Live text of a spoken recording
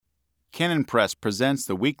Canon Press presents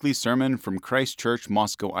the weekly sermon from Christ Church,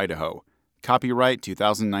 Moscow, Idaho. Copyright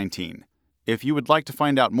 2019. If you would like to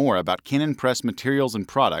find out more about Canon Press materials and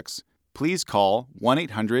products, please call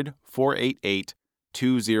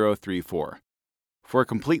 1-800-488-2034. For a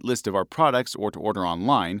complete list of our products or to order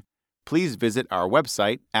online, please visit our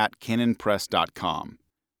website at canonpress.com.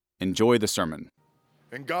 Enjoy the sermon.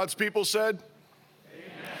 And God's people said,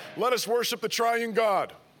 Amen. Let us worship the triune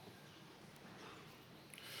God.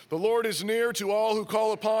 The Lord is near to all who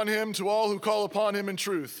call upon him, to all who call upon him in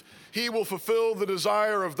truth. He will fulfill the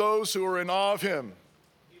desire of those who are in awe of him.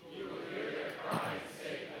 He will hear their cries and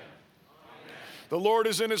save them. Amen. The Lord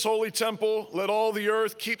is in his holy temple. Let all the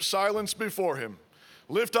earth keep silence before him.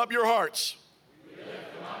 Lift up your hearts. We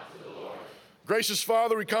lift them up to the Lord. Gracious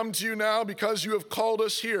Father, we come to you now because you have called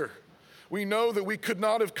us here. We know that we could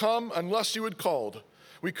not have come unless you had called.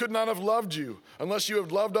 We could not have loved you unless you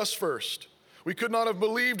had loved us first. We could not have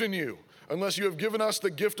believed in you unless you have given us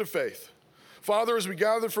the gift of faith. Father, as we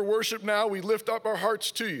gather for worship now, we lift up our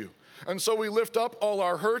hearts to you. And so we lift up all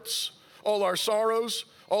our hurts, all our sorrows,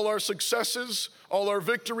 all our successes, all our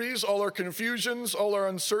victories, all our confusions, all our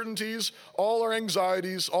uncertainties, all our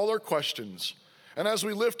anxieties, all our questions. And as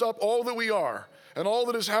we lift up all that we are and all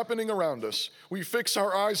that is happening around us, we fix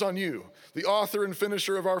our eyes on you, the author and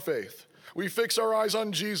finisher of our faith. We fix our eyes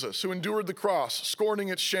on Jesus, who endured the cross, scorning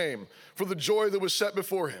its shame, for the joy that was set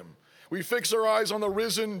before him. We fix our eyes on the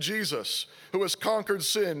risen Jesus, who has conquered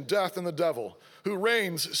sin, death, and the devil, who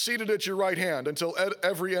reigns seated at your right hand until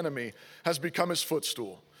every enemy has become his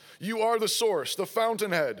footstool. You are the source, the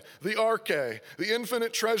fountainhead, the arche, the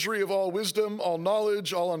infinite treasury of all wisdom, all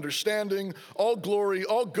knowledge, all understanding, all glory,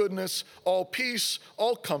 all goodness, all peace,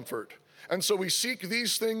 all comfort. And so we seek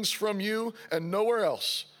these things from you and nowhere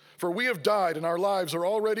else. For we have died and our lives are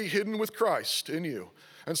already hidden with Christ in you.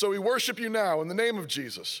 And so we worship you now in the name of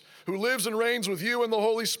Jesus, who lives and reigns with you and the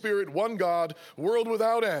Holy Spirit, one God, world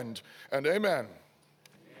without end. And amen. Amen.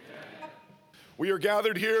 We are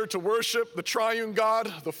gathered here to worship the triune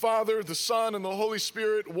God, the Father, the Son, and the Holy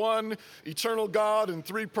Spirit, one eternal God in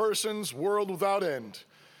three persons, world without end.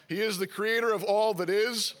 He is the creator of all that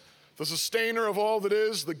is, the sustainer of all that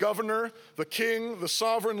is, the governor, the king, the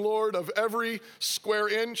sovereign Lord of every square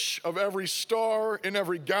inch, of every star in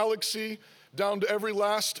every galaxy, down to every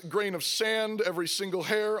last grain of sand, every single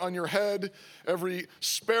hair on your head, every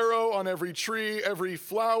sparrow on every tree, every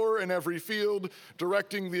flower in every field,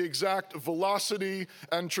 directing the exact velocity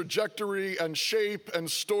and trajectory and shape and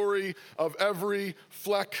story of every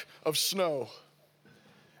fleck of snow.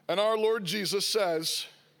 And our Lord Jesus says,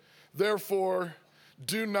 therefore,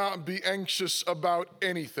 do not be anxious about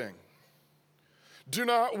anything. Do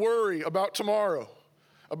not worry about tomorrow,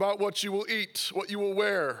 about what you will eat, what you will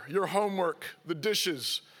wear, your homework, the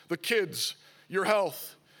dishes, the kids, your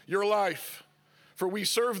health, your life. For we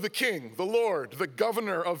serve the King, the Lord, the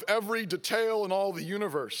governor of every detail in all the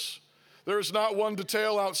universe. There is not one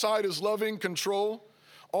detail outside his loving control.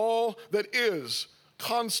 All that is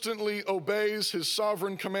constantly obeys his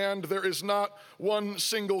sovereign command. There is not one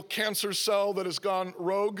single cancer cell that has gone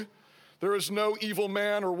rogue. There is no evil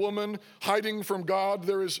man or woman hiding from God.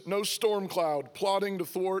 There is no storm cloud plotting to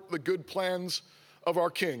thwart the good plans of our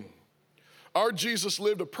King. Our Jesus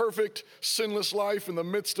lived a perfect, sinless life in the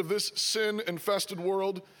midst of this sin-infested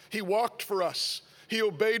world. He walked for us. He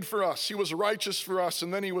obeyed for us. He was righteous for us,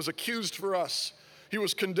 and then he was accused for us. He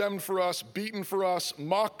was condemned for us, beaten for us,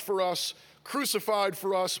 mocked for us, crucified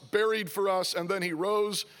for us, buried for us, and then he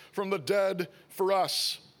rose from the dead for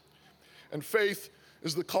us. And faith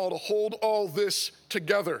is the call to hold all this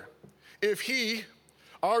together. If he,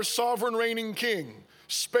 our sovereign reigning King,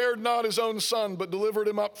 spared not his own son, but delivered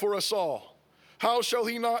him up for us all, how shall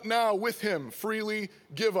he not now with him freely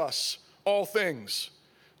give us all things?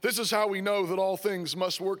 This is how we know that all things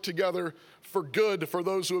must work together for good for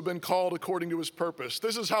those who have been called according to his purpose.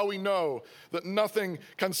 This is how we know that nothing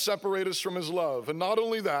can separate us from his love. And not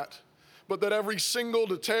only that, but that every single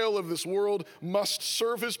detail of this world must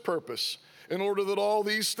serve his purpose in order that all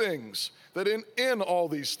these things, that in all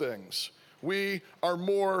these things, we are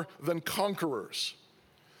more than conquerors.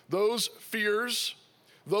 Those fears,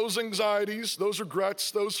 those anxieties, those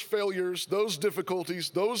regrets, those failures, those difficulties,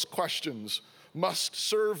 those questions must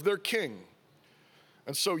serve their King.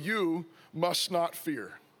 And so you must not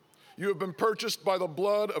fear. You have been purchased by the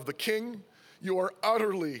blood of the King. You are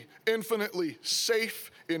utterly, infinitely safe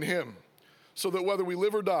in him, so that whether we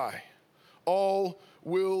live or die, all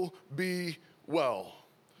will be well.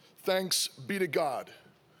 Thanks be to God,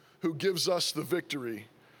 who gives us the victory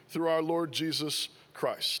through our Lord Jesus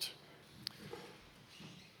Christ.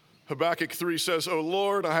 Habakkuk 3 says, O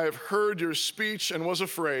Lord, I have heard your speech and was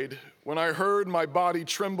afraid. When I heard, my body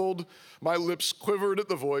trembled, my lips quivered at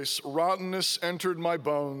the voice, rottenness entered my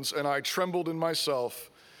bones, and I trembled in myself,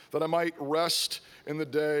 that I might rest in the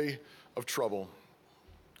day of trouble.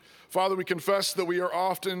 Father, we confess that we are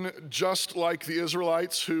often just like the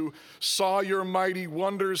Israelites who saw your mighty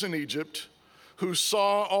wonders in Egypt, who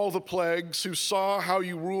saw all the plagues, who saw how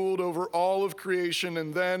you ruled over all of creation,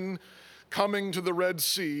 and then, coming to the Red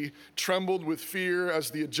Sea, trembled with fear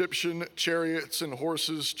as the Egyptian chariots and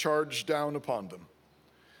horses charged down upon them.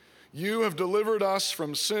 You have delivered us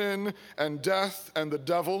from sin and death and the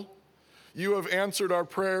devil. You have answered our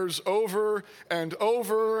prayers over and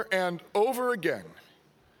over and over again.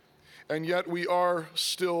 And yet we are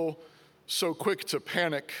still so quick to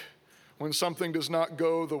panic when something does not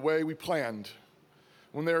go the way we planned,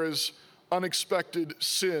 when there is unexpected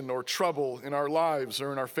sin or trouble in our lives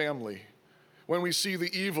or in our family, when we see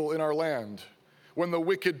the evil in our land, when the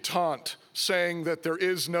wicked taunt saying that there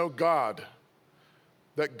is no God,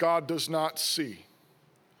 that God does not see.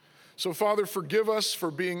 So, Father, forgive us for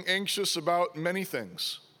being anxious about many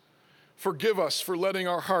things. Forgive us for letting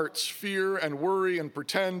our hearts fear and worry and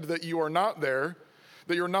pretend that you are not there,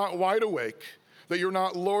 that you're not wide awake, that you're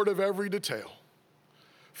not Lord of every detail.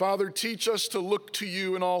 Father, teach us to look to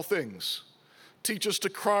you in all things. Teach us to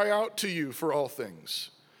cry out to you for all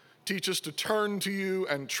things. Teach us to turn to you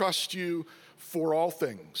and trust you for all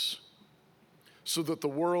things, so that the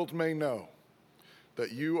world may know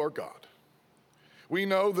that you are God. We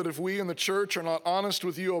know that if we in the church are not honest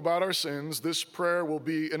with you about our sins, this prayer will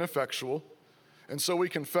be ineffectual, and so we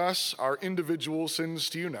confess our individual sins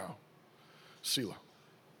to you now. Selah.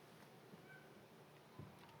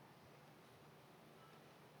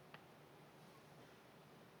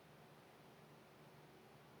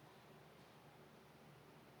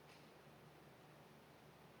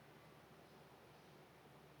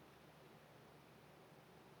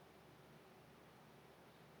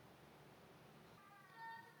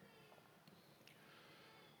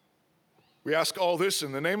 We ask all this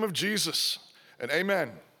in the name of Jesus, and amen.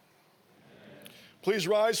 Amen. Please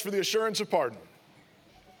rise for the assurance of pardon.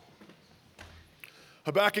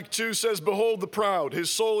 Habakkuk 2 says, Behold the proud, his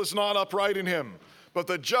soul is not upright in him, but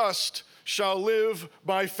the just shall live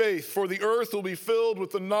by faith. For the earth will be filled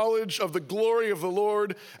with the knowledge of the glory of the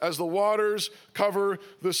Lord as the waters cover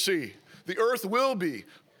the sea. The earth will be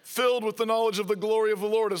filled with the knowledge of the glory of the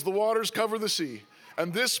Lord as the waters cover the sea.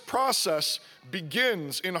 And this process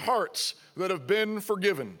begins in hearts that have been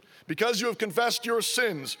forgiven. Because you have confessed your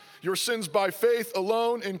sins by faith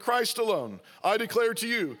alone in Christ alone, I declare to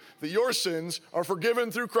you that your sins are forgiven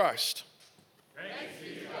through Christ. Thanks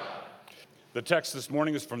be to God. The text this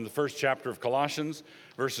morning is from the first chapter of Colossians,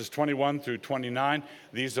 verses 21 through 29.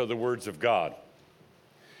 These are the words of God.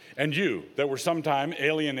 And you, that were sometime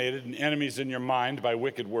alienated and enemies in your mind by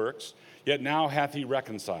wicked works, yet now hath he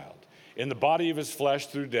reconciled in the body of his flesh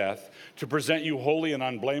through death, to present you holy and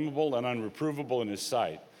unblameable and unreprovable in his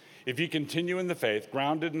sight. If ye continue in the faith,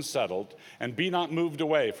 grounded and settled, and be not moved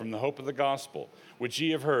away from the hope of the gospel, which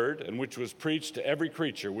ye have heard, and which was preached to every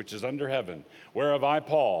creature which is under heaven, whereof I,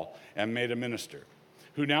 Paul, am made a minister,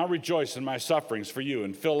 who now rejoice in my sufferings for you,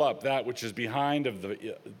 and fill up that which is behind of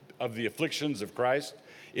the afflictions of Christ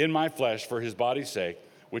in my flesh for his body's sake,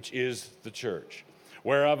 which is the church,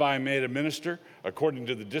 whereof I am made a minister, according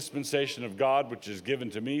to the dispensation of God, which is given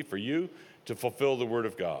to me for you to fulfill the word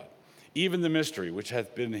of God. Even the mystery which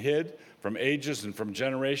hath been hid from ages and from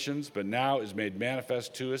generations, but now is made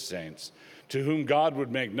manifest to his saints, to whom God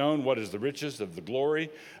would make known what is the riches of the glory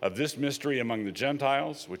of this mystery among the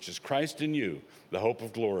Gentiles, which is Christ in you, the hope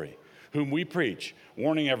of glory, whom we preach,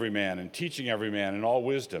 warning every man and teaching every man in all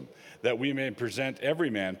wisdom, that we may present every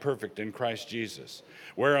man perfect in Christ Jesus.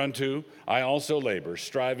 Whereunto I also labor,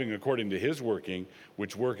 striving according to his working,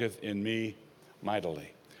 which worketh in me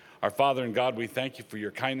mightily. Our Father and God, we thank you for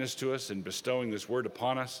your kindness to us in bestowing this word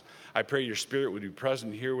upon us. I pray your Spirit would be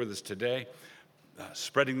present here with us today,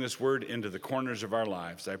 spreading this word into the corners of our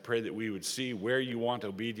lives. I pray that we would see where you want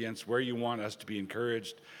obedience, where you want us to be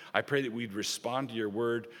encouraged. I pray that we'd respond to your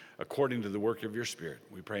word according to the work of your Spirit.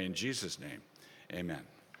 We pray in Jesus' name, amen.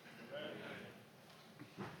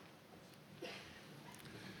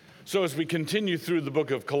 So as we continue through the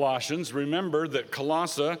book of Colossians, remember that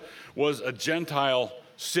Colossae was a Gentile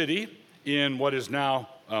city in what is now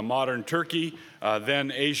modern Turkey,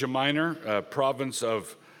 then Asia Minor, province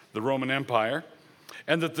of the Roman Empire,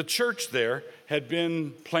 and that the church there had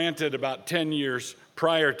been planted about 10 years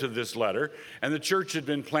prior to this letter, and the church had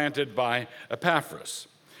been planted by Epaphras.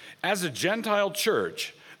 As a Gentile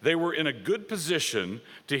church, They were in a good position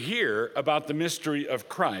to hear about the mystery of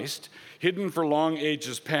Christ, hidden for long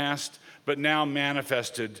ages past, but now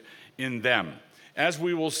manifested in them. As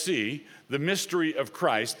we will see, the mystery of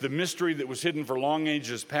Christ, the mystery that was hidden for long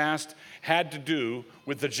ages past, had to do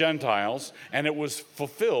with the Gentiles, and it was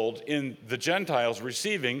fulfilled in the Gentiles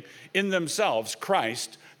receiving in themselves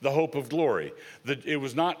Christ, the hope of glory. It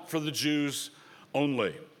was not for the Jews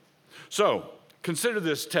only. So, consider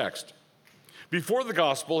this text. Before the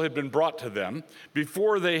gospel had been brought to them,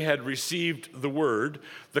 before they had received the word,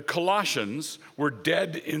 the Colossians were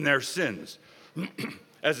dead in their sins.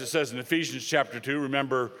 As it says in Ephesians chapter 2,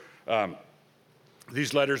 remember,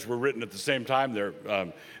 these letters were written at the same time.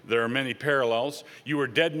 There are many parallels. You were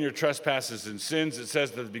dead in your trespasses and sins. It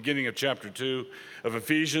says at the beginning of chapter 2 of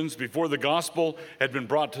Ephesians, before the gospel had been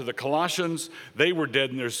brought to the Colossians, they were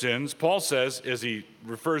dead in their sins. Paul says, as he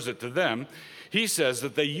refers it to them, he says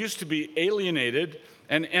that they used to be alienated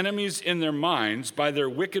and enemies in their minds by their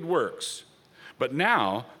wicked works, but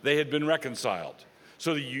now they had been reconciled.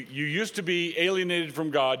 So you used to be alienated from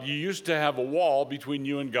God. You used to have a wall between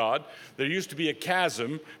you and God. There used to be a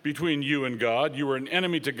chasm between you and God. You were an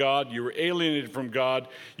enemy to God. You were alienated from God.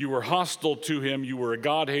 You were hostile to him. You were a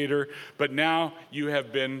God hater. But now you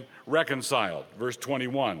have been reconciled. Verse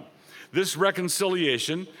 21. This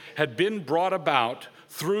reconciliation had been brought about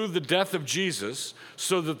through the death of Jesus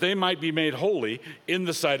so that they might be made holy in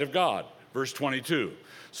the sight of God. Verse 22.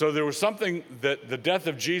 So there was something that the death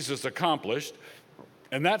of Jesus accomplished,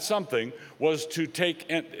 and that something was to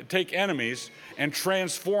take enemies and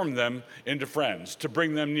transform them into friends, to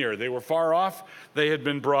bring them near. They were far off, they had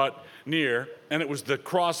been brought near, and it was the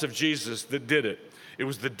cross of Jesus that did it. It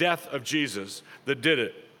was the death of Jesus that did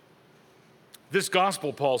it. This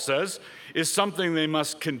gospel, Paul says, is something they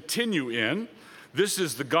must continue in. This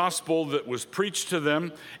is the gospel that was preached to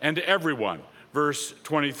them and to everyone. Verse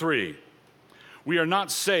 23. We are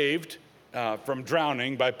not saved from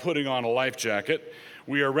drowning by putting on a life jacket.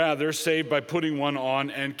 We are rather saved by putting one on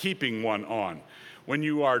and keeping one on. When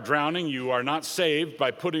you are drowning, you are not saved by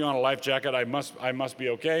putting on a life jacket. I must be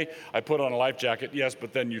okay. I put on a life jacket, yes,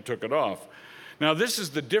 but then you took it off. Now, this is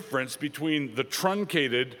the difference between the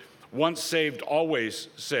truncated once saved, always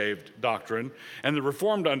saved doctrine and the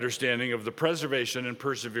Reformed understanding of the preservation and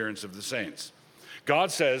perseverance of the saints.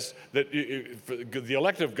 God says that the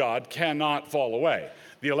elect of God cannot fall away.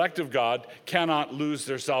 The elect of God cannot lose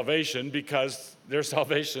their salvation because their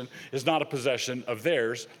salvation is not a possession of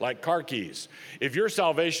theirs like car keys. If your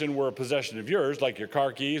salvation were a possession of yours, like your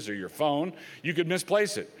car keys or your phone, you could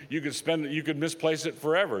misplace it. You could misplace it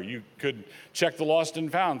forever. You could check the lost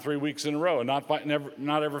and found 3 weeks in a row and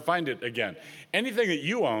not ever find it again. Anything that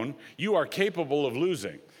you own, you are capable of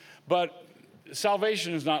losing. But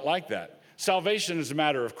salvation is not like that. Salvation is a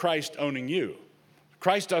matter of Christ owning you.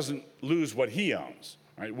 Christ doesn't lose what he owns.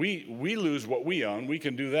 Right? We lose what we own. We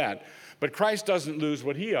can do that. But Christ doesn't lose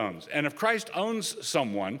what he owns. And if Christ owns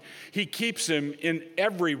someone, he keeps him in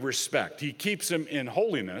every respect. He keeps him in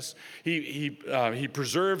holiness. He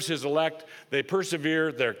preserves his elect. They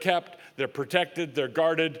persevere. They're kept. They're protected. They're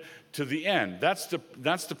guarded to the end. That's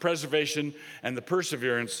the preservation and the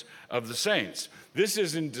perseverance of the saints. This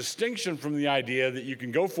is in distinction from the idea that you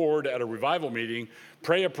can go forward at a revival meeting,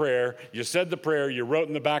 pray a prayer, you said the prayer, you wrote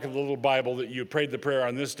in the back of the little Bible that you prayed the prayer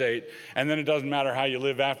on this date, and then it doesn't matter how you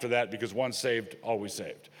live after that because once saved, always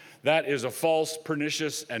saved. That is a false,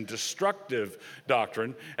 pernicious, and destructive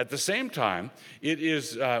doctrine. At the same time, it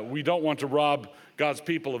is we don't want to rob God's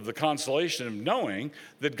people of the consolation of knowing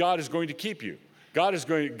that God is going to keep you.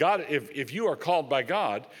 If you are called by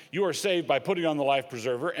God, you are saved by putting on the life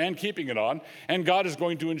preserver and keeping it on, and God is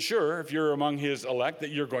going to ensure, if you're among his elect, that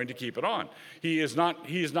you're going to keep it on. He is not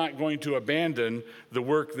going to abandon the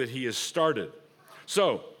work that he has started.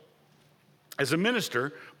 So, as a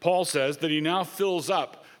minister, Paul says that he now fills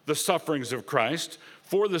up the sufferings of Christ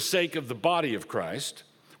for the sake of the body of Christ,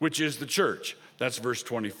 which is the church. That's verse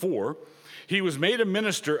 24. He was made a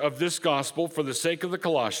minister of this gospel for the sake of the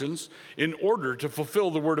Colossians in order to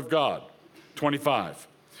fulfill the word of God. 25.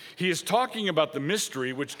 He is talking about the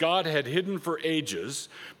mystery which God had hidden for ages,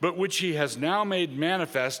 but which he has now made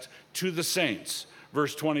manifest to the saints.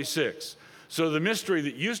 Verse 26. So the mystery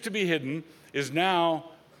that used to be hidden is now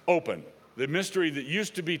open. The mystery that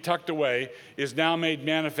used to be tucked away is now made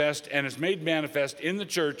manifest and is made manifest in the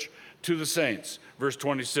church to the saints. Verse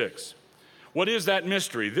 26. What is that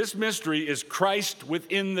mystery? This mystery is Christ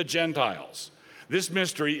within the Gentiles. This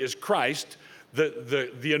mystery is Christ,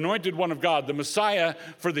 the anointed one of God, the Messiah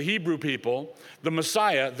for the Hebrew people, the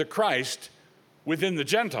Messiah, the Christ within the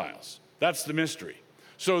Gentiles. That's the mystery.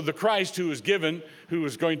 So the Christ who was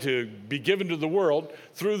going to be given to the world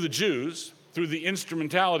through the Jews, through the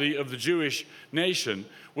instrumentality of the Jewish nation,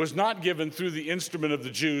 was not given through the instrument of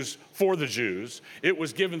the Jews for the Jews. It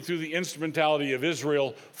was given through the instrumentality of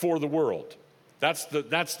Israel for the world. That's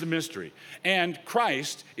the mystery. And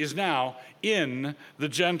Christ is now in the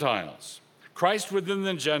Gentiles. Christ within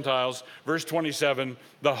the Gentiles, verse 27,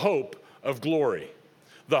 the hope of glory.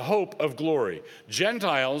 The hope of glory.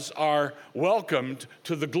 Gentiles are welcomed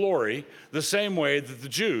to the glory the same way that the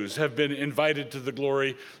Jews have been invited to the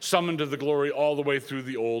glory, summoned to the glory all the way through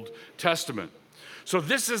the Old Testament. So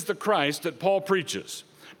this is the Christ that Paul preaches,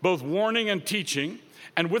 both warning and teaching,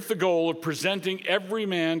 and with the goal of presenting every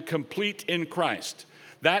man complete in Christ.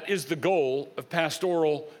 That is the goal of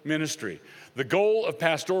pastoral ministry. The goal of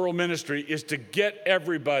pastoral ministry is to get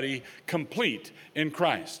everybody complete in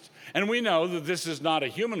Christ. And we know that this is not a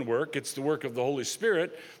human work. It's the work of the Holy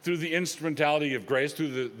Spirit through the instrumentality of grace,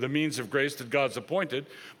 through the means of grace that God's appointed.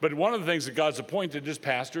 But one of the things that God's appointed is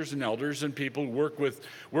pastors and elders and people who work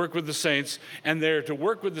with the saints, and they're to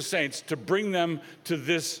work with the saints to bring them to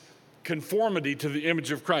this conformity to the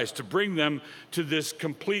image of Christ, to bring them to this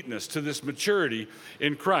completeness, to this maturity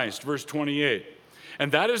in Christ, verse 28.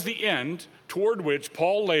 And that is the end toward which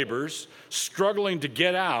Paul labors, struggling to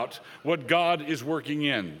get out what God is working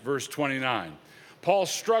in, verse 29. Paul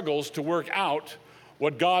struggles to work out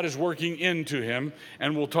what God is working into him,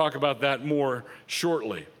 and we'll talk about that more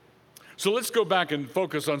shortly. So let's go back and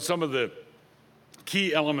focus on some of the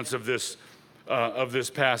key elements of this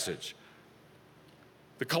passage.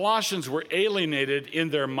 The Colossians were alienated in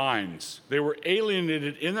their minds. They were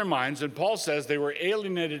alienated in their minds, and Paul says they were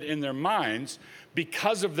alienated in their minds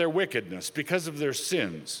because of their wickedness, because of their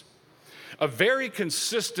sins. A very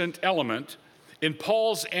consistent element in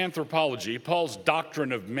Paul's anthropology, Paul's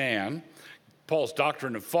doctrine of man, Paul's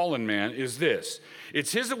doctrine of fallen man is this.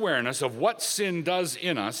 It's his awareness of what sin does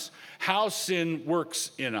in us, how sin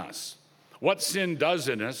works in us. What sin does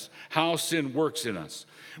in us, how sin works in us.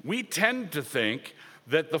 We tend to think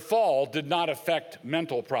that the fall did not affect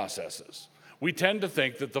mental processes. We tend to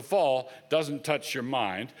think that the fall doesn't touch your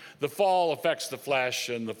mind. The fall affects the flesh,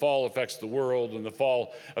 and the fall affects the world, and the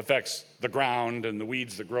fall affects the ground and the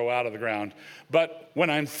weeds that grow out of the ground. But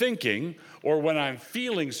when I'm thinking or when I'm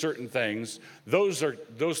feeling certain things, those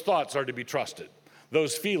thoughts are to be trusted.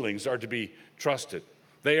 Those feelings are to be trusted.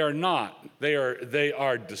 They are not. They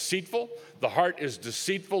are deceitful. The heart is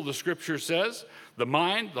deceitful, the scripture says. The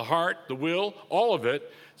mind, the heart, the will, all of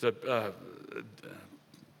it is a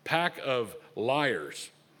pack of liars.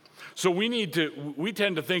 So we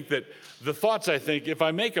tend to think that the thoughts I think, if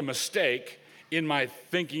I make a mistake in my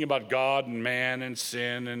thinking about God and man and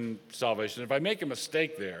sin and salvation, if I make a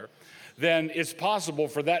mistake there, then it's possible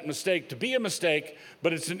for that mistake to be a mistake,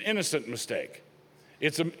 but it's an innocent mistake.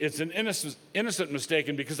 It's an innocent mistake,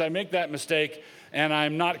 and because I make that mistake and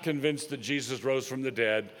I'm not convinced that Jesus rose from the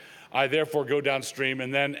dead, I therefore go downstream,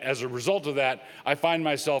 and then as a result of that, I find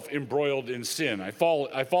myself embroiled in sin. I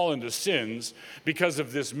fall into sins because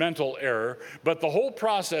of this mental error, but the whole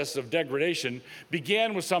process of degradation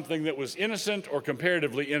began with something that was innocent or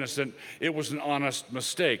comparatively innocent. It was an honest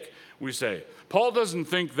mistake, we say. Paul doesn't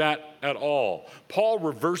think that at all. Paul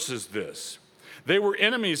reverses this. They were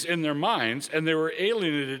enemies in their minds, and they were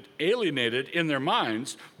alienated in their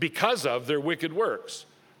minds because of their wicked works.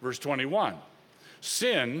 Verse 21.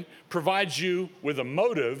 Sin provides you with a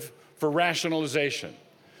motive for rationalization.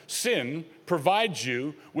 Sin provides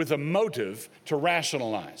you with a motive to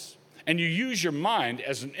rationalize. And you use your mind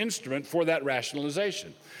as an instrument for that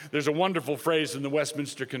rationalization. There's a wonderful phrase in the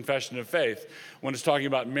Westminster Confession of Faith when it's talking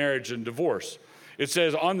about marriage and divorce. It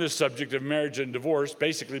says on this subject of marriage and divorce,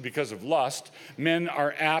 basically because of lust, men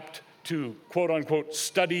are apt to, quote unquote,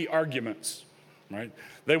 study arguments, right?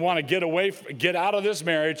 They want to get out of this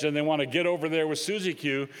marriage, and they want to get over there with Susie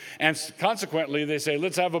Q, and consequently they say,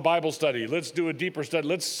 let's have a Bible study, let's do a deeper study,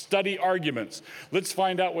 let's study arguments, let's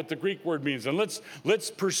find out what the Greek word means, and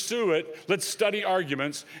let's pursue it, let's study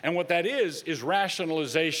arguments, and what that is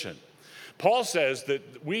rationalization. Paul says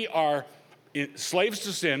that we are slaves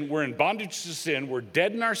to sin, we're in bondage to sin, we're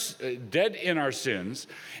dead in our sins,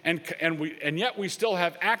 and yet we still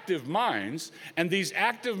have active minds, and these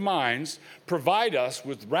active minds provide us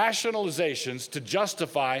with rationalizations to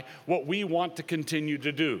justify what we want to continue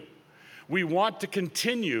to do. We want to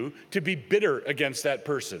continue to be bitter against that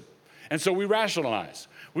person, and so we rationalize.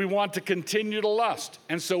 We want to continue to lust,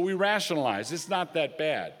 and so we rationalize. It's not that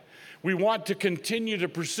bad. We want to continue to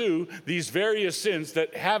pursue these various sins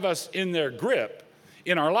that have us in their grip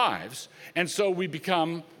in our lives, and so we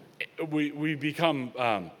become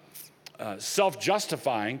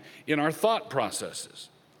self-justifying in our thought processes.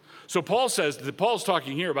 So Paul's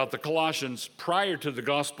talking here about the Colossians prior to the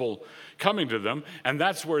gospel coming to them, and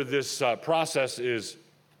that's where this process is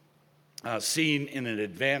seen in an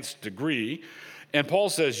advanced degree. And Paul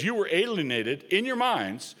says, you were alienated in your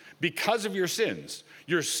minds because of your sins.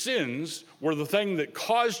 Your sins were the thing that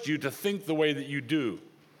caused you to think the way that you do.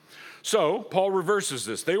 So Paul reverses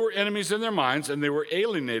this. They were enemies in their minds, and they were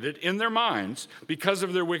alienated in their minds because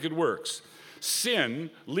of their wicked works.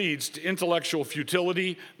 Sin leads to intellectual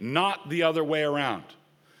futility, not the other way around.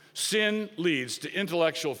 Sin leads to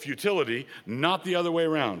intellectual futility, not the other way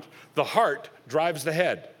around. The heart drives the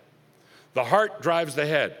head. The heart drives the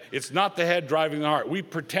head. It's not the head driving the heart. We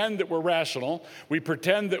pretend that we're rational. We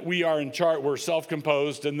pretend that we are in charge, we're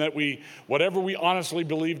self-composed, and that whatever we honestly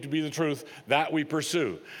believe to be the truth, that we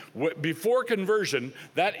pursue. Before conversion,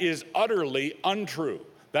 that is utterly untrue.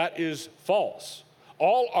 That is false.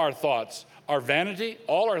 All our thoughts are vanity.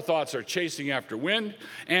 All our thoughts are chasing after wind,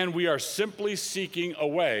 and we are simply seeking a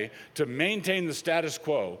way to maintain the status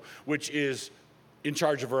quo, which is in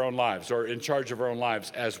charge of our own lives, or in charge of our own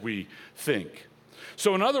lives as we think.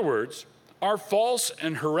 So in other words, our false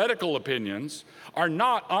and heretical opinions are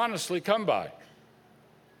not honestly come by.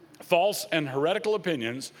 False and heretical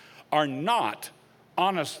opinions are not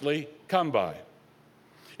honestly come by.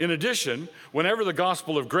 In addition, whenever the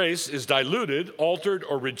gospel of grace is diluted, altered,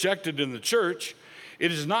 or rejected in the church,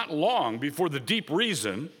 it is not long before the deep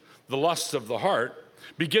reason, the lusts of the heart,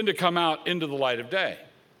 begin to come out into the light of day.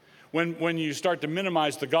 When you start to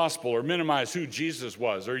minimize the gospel or minimize who Jesus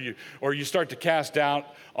was, or you start to cast doubt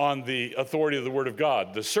on the authority of the word of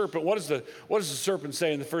God. The serpent, what does the serpent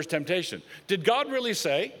say in the first temptation? Did God really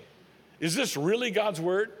say? Is this really God's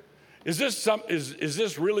word? Is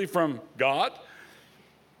this really from God?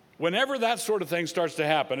 Whenever that sort of thing starts to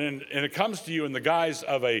happen, and it comes to you in the guise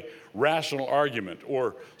of a rational argument,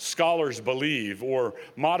 or scholars believe, or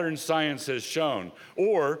modern science has shown,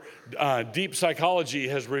 or deep psychology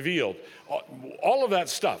has revealed, all of that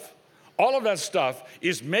stuff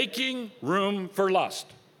is making room for lust.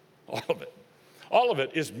 All of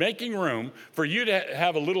it is making room for you to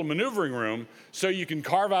have a little maneuvering room so you can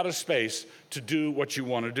carve out a space to do what you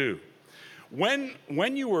want to do.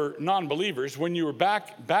 When you were non-believers, when you were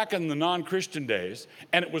back in the non-Christian days,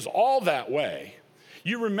 and it was all that way,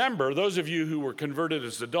 you remember, those of you who were converted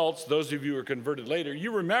as adults, those of you who were converted later,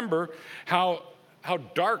 you remember how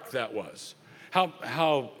dark that was,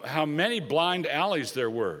 how many blind alleys there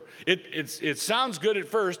were. It sounds good at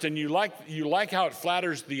first, and you like how it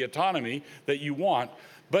flatters the autonomy that you want,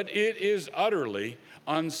 but it is utterly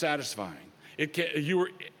unsatisfying.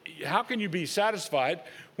 How can you be satisfied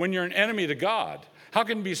when you're an enemy to God? How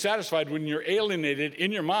can you be satisfied when you're alienated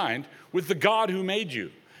in your mind with the God who made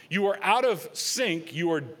you? You are out of sync.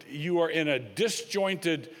 You are in a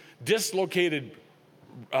disjointed, dislocated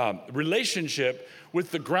relationship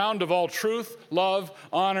with the ground of all truth, love,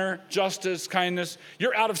 honor, justice, kindness.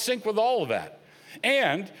 You're out of sync with all of that.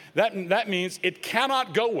 And that means it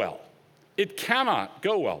cannot go well. It cannot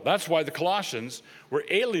go well. That's why the Colossians were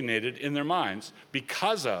alienated in their minds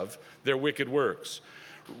because of their wicked works.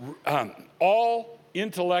 All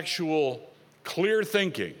intellectual clear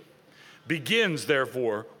thinking begins,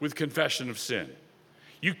 therefore, with confession of sin.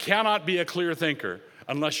 You cannot be a clear thinker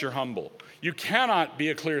unless you're humble. You cannot be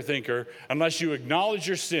a clear thinker unless you acknowledge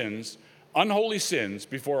your sins, unholy sins,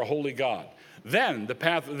 before a holy God. Then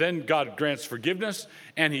God grants forgiveness,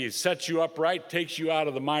 and he sets you upright, takes you out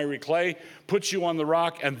of the miry clay, puts you on the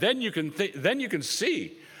rock, and then you can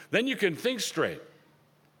see, then you can think straight.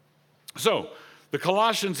 So the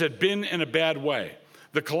Colossians had been in a bad way.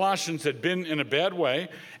 The Colossians had been in a bad way,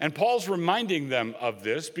 and Paul's reminding them of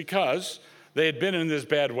this because they had been in this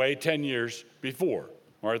bad way 10 years before,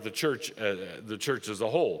 or the church as a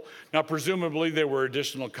whole. Now, presumably, there were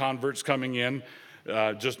additional converts coming in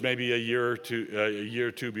just maybe a year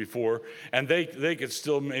or two before, and they could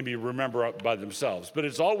still maybe remember by themselves. But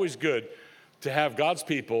it's always good to have God's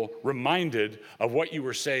people reminded of what you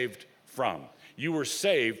were saved from. You were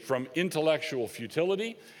saved from intellectual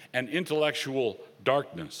futility and intellectual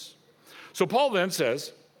darkness. So Paul then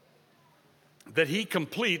says that he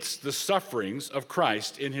completes the sufferings of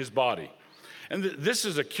Christ in his body. And this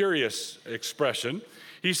is a curious expression.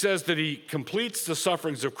 He says that he completes the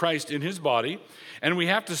sufferings of Christ in his body. And we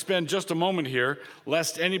have to spend just a moment here,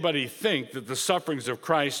 lest anybody think that the sufferings of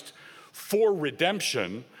Christ for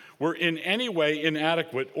redemption were in any way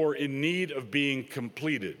inadequate or in need of being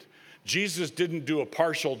completed. Jesus didn't do a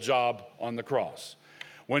partial job on the cross.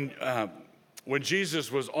 When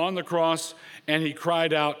Jesus was on the cross and he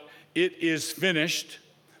cried out, "It is finished,"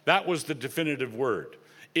 that was the definitive word.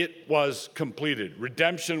 It was completed.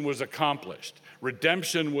 Redemption was accomplished.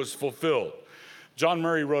 redemption was fulfilled. John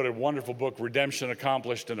Murray wrote a wonderful book, Redemption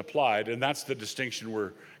Accomplished and Applied, and that's the distinction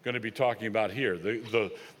we're going to be talking about here.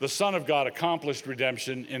 The Son of God accomplished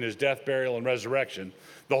redemption in his death, burial, and resurrection.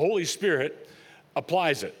 The Holy Spirit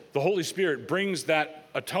applies it. The Holy Spirit brings that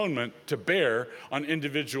atonement to bear on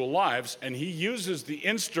individual lives, and he uses the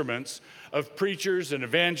instruments of preachers and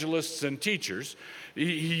evangelists and teachers.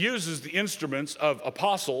 He uses the instruments of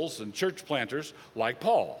apostles and church planters like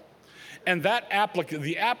Paul. And that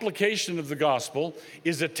the application of the gospel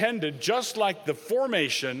is attended just like the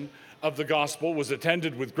formation of the gospel was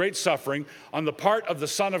attended with great suffering on the part of the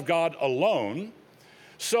Son of God alone.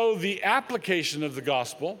 So the application of the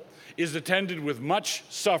gospel is attended with much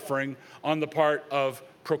suffering on the part of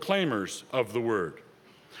proclaimers of the word.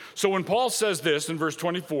 So when Paul says this in verse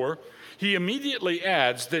 24, he immediately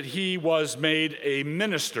adds that he was made a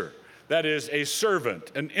minister, that is, a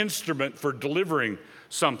servant, an instrument for delivering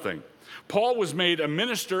something. Paul was made a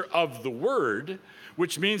minister of the word,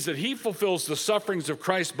 which means that he fulfills the sufferings of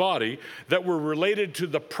Christ's body that were related to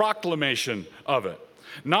the proclamation of it,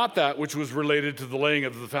 not that which was related to the laying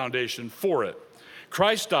of the foundation for it.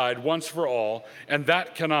 Christ died once for all, and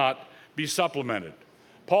that cannot be supplemented.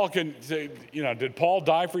 Paul can say, did Paul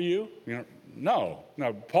die for you? No,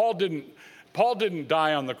 Paul didn't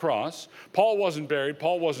die on the cross. Paul wasn't buried.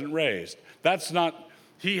 Paul wasn't raised.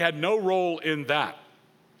 He had no role in that.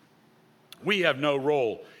 We have no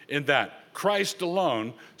role in that. Christ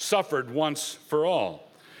alone suffered once for all.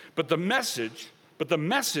 But the message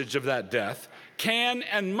of that death can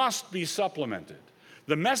and must be supplemented.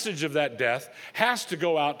 The message of that death has to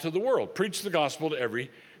go out to the world. Preach the gospel to every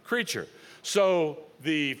creature. So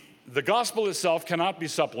the gospel itself cannot be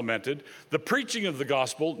supplemented. The preaching of the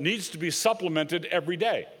gospel needs to be supplemented every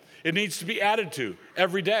day. It needs to be added to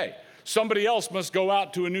every day. Somebody else must go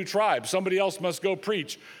out to a new tribe. Somebody else must go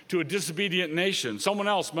preach to a disobedient nation. Someone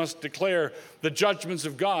else must declare the judgments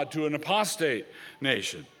of God to an apostate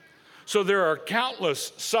nation. So there are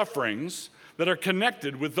countless sufferings that are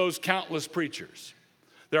connected with those countless preachers.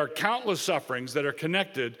 There are countless sufferings that are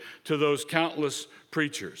connected to those countless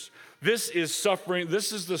preachers. This is suffering.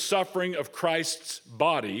 This is the suffering of Christ's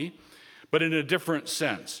body, but in a different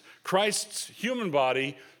sense. Christ's human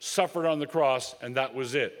body suffered on the cross, and that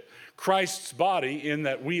was it. Christ's body, in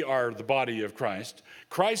that we are the body of Christ.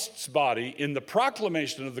 Christ's body, in the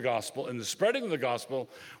proclamation of the gospel, in the spreading of the gospel,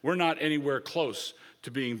 we're not anywhere close to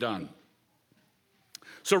being done.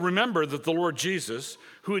 So remember that the Lord Jesus,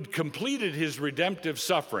 who had completed his redemptive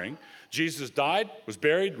suffering, Jesus died, was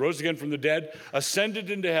buried, rose again from the dead, ascended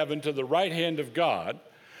into heaven to the right hand of God.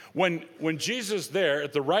 When Jesus there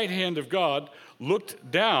at the right hand of God looked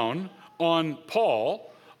down on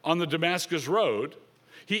Paul on the Damascus road,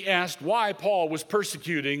 he asked why Paul was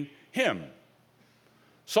persecuting him.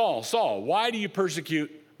 Saul, Saul, why do you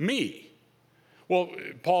persecute me? Well,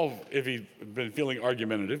 Paul, if he'd been feeling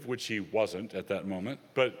argumentative, which he wasn't at that moment,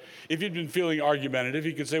 but if he'd been feeling argumentative,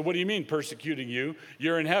 he could say, what do you mean persecuting you?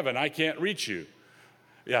 You're in heaven. I can't reach you.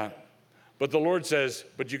 Yeah, but the Lord says,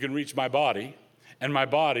 but you can reach my body, and my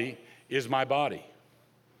body is my body.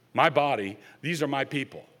 My body, these are my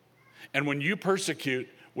people. And when you persecute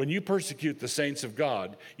the saints of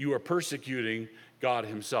God, you are persecuting God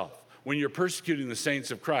himself. When you're persecuting the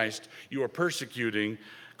saints of Christ, you are persecuting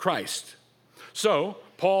Christ. So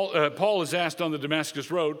Paul is asked on the Damascus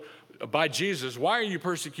road by Jesus, why are you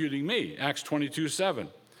persecuting me? Acts 22:7.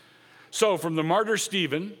 So from the martyr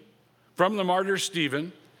Stephen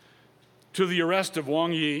to the arrest of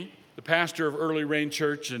Wang Yi, the pastor of Early Rain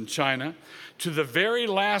Church in China, to the very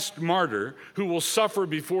last martyr who will suffer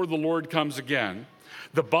before the Lord comes again,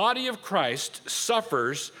 the body of Christ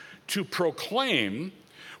suffers to proclaim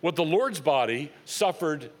what the Lord's body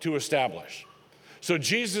suffered to establish. So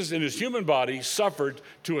Jesus in his human body suffered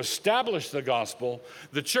to establish the gospel.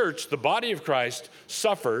 The church, the body of Christ,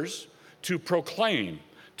 suffers to proclaim,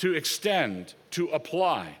 to extend, to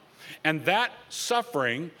apply. And that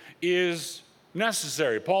suffering is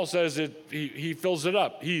necessary. Paul says he fills it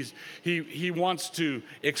up. He wants to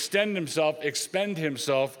extend himself, expend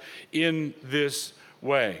himself in this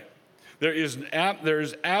way. There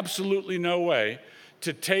is absolutely no way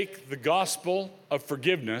to take the gospel of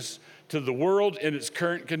forgiveness to the world in its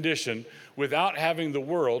current condition without having the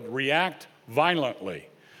world react violently.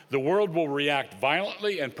 The world will react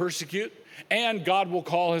violently and persecute, and God will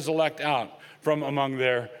call his elect out from among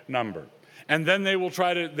their number. And then they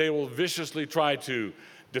will viciously try to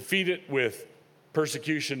defeat it with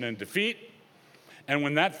persecution and defeat. And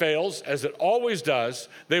when that fails, as it always does,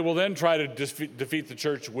 they will then try to defeat the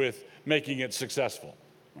church with making it successful.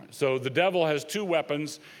 So the devil has two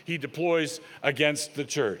weapons he deploys against the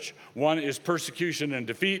church. One is persecution and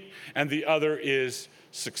defeat, and the other is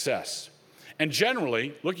success. And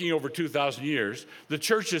generally, looking over 2,000 years, the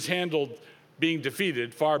church has handled being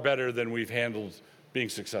defeated far better than we've handled being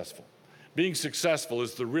successful. Being successful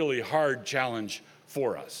is the really hard challenge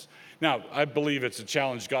for us. Now, I believe it's a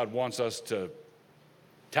challenge God wants us to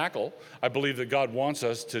tackle. I believe that God wants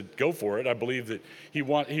us to go for it. I believe that He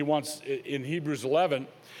wants, in Hebrews 11,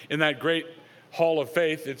 in that great hall of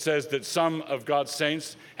faith, it says that some of God's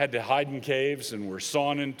saints had to hide in caves and were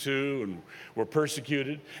sawn in two and were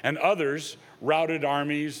persecuted, and others routed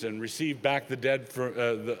armies and received back the dead,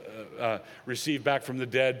 received back from the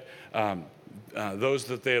dead those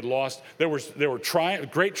that they had lost. There were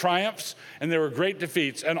great triumphs and there were great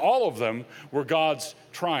defeats, and all of them were God's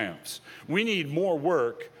triumphs. We need more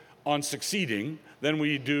work on succeeding than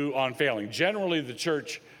we do on failing. Generally, the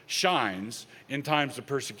church shines in times of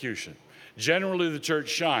persecution. Generally, the church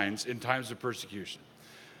shines in times of persecution.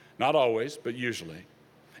 Not always, but usually.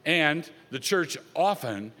 And the church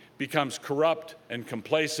often becomes corrupt and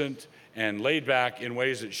complacent and laid back in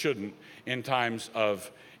ways it shouldn't in times of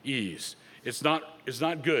ease. It's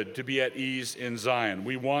not good to be at ease in Zion.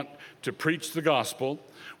 We want to preach the gospel.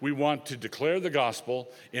 We want to declare the gospel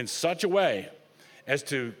in such a way as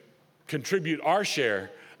to contribute our share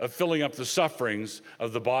of filling up the sufferings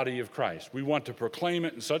of the body of Christ. We want to proclaim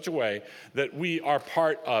it in such a way that we are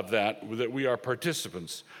part of that we are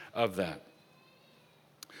participants of that.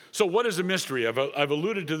 So what is a mystery? I've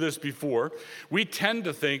alluded to this before. We tend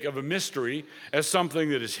to think of a mystery as something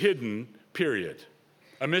that is hidden, period.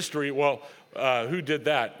 A mystery, well, who did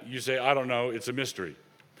that? You say, I don't know, it's a mystery.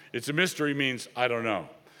 It's a mystery means I don't know.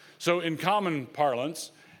 So in common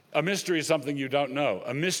parlance, a mystery is something you don't know.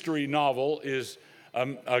 A mystery novel is,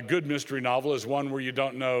 a good mystery novel is one where you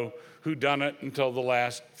don't know who done it until the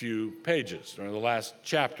last few pages or the last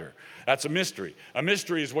chapter. That's a mystery. A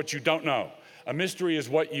mystery is what you don't know. A mystery is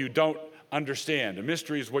what you don't understand. A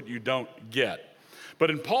mystery is what you don't get. But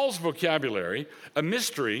in Paul's vocabulary, a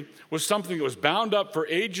mystery was something that was bound up for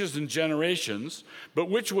ages and generations, but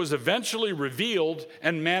which was eventually revealed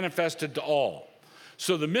and manifested to all.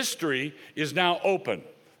 So the mystery is now open.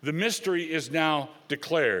 The mystery is now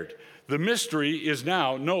declared. The mystery is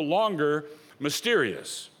now no longer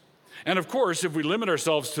mysterious. And of course, if we limit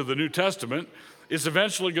ourselves to the New Testament, it's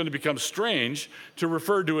eventually going to become strange to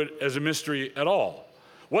refer to it as a mystery at all.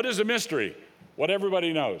 What is a mystery? What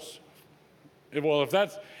everybody knows. Well,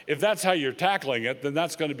 if that's how you're tackling it, then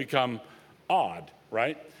that's going to become odd,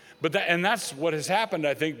 right? And that's what has happened,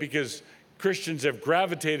 I think, because Christians have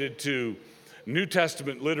gravitated to New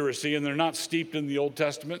Testament literacy and they're not steeped in the Old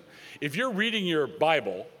Testament. If you're reading your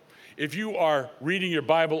Bible, if you are reading your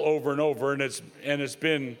Bible over and over, and it's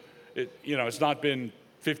not been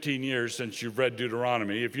 15 years since you've read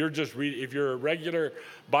Deuteronomy. If you're a regular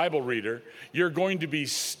Bible reader, you're going to be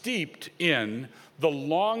steeped in the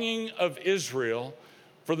longing of Israel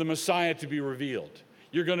for the Messiah to be revealed.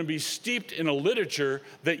 You're going to be steeped in a literature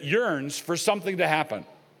that yearns for something to happen.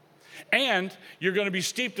 And you're going to be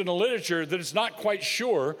steeped in a literature that is not quite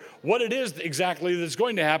sure what it is exactly that's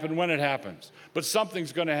going to happen when it happens. But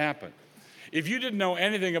something's going to happen. If you didn't know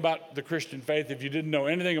anything about the Christian faith, if you didn't know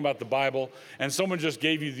anything about the Bible, and someone just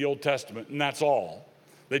gave you the Old Testament, and that's all,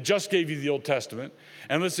 they just gave you the Old Testament,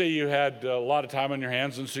 and let's say you had a lot of time on your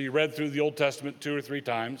hands, and so you read through the Old Testament 2 or 3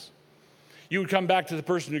 times, you would come back to the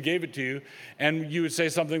person who gave it to you, and you would say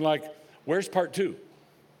something like, where's part 2?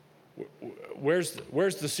 Where's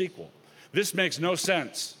the sequel? This makes no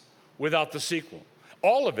sense without the sequel.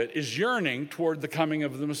 All of it is yearning toward the coming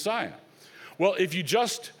of the Messiah. Well, if you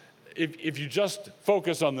just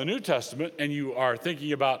focus on the New Testament and you are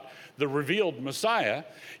thinking about the revealed Messiah,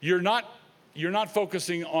 you're not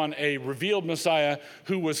focusing on a revealed Messiah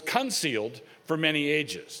who was concealed for many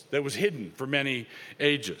ages, that was hidden for many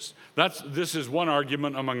ages. This is one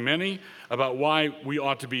argument among many about why we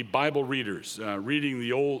ought to be Bible readers, reading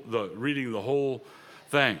the whole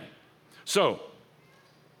thing. So,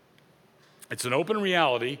 it's an open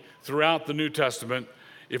reality throughout the New Testament.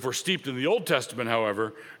 If we're steeped in the Old Testament,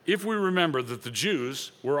 however, if we remember that the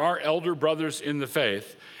Jews were our elder brothers in the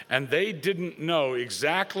faith, and they didn't know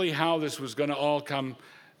exactly how this was going to all come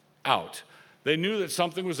out. They knew that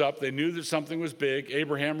something was up. They knew that something was big.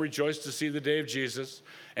 Abraham rejoiced to see the day of Jesus,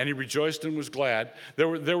 and he rejoiced and was glad.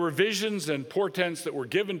 There were visions and portents that were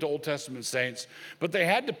given to Old Testament saints, but they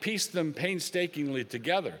had to piece them painstakingly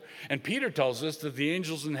together. And Peter tells us that the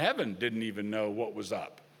angels in heaven didn't even know what was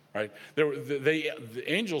up. Right? The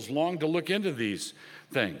angels longed to look into these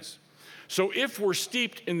things. So if we're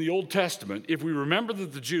steeped in the Old Testament, if we remember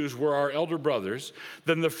that the Jews were our elder brothers,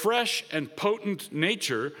 then the fresh and potent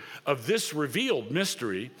nature of this revealed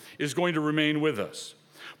mystery is going to remain with us.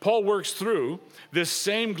 Paul works through this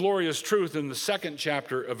same glorious truth in the 2nd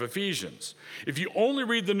chapter of Ephesians. If you only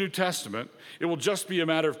read the New Testament, it will just be a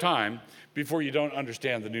matter of time before you don't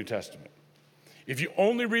understand the New Testament. If you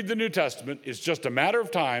only read the New Testament, it's just a matter of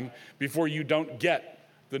time before you don't get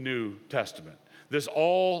the New Testament. This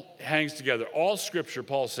all hangs together. All Scripture,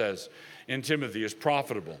 Paul says in Timothy, is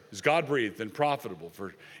profitable, is God-breathed and profitable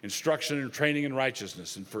for instruction and training in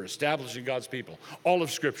righteousness and for establishing God's people. All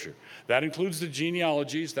of Scripture. That includes the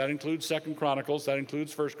genealogies, that includes 2 Chronicles, that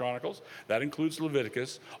includes 1 Chronicles, that includes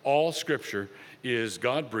Leviticus. All Scripture is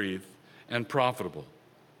God-breathed and profitable.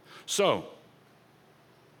 So,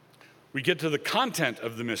 we get to the content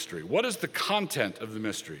of the mystery. What is the content of the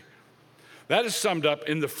mystery? That is summed up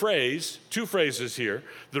in the phrase, 2 phrases here,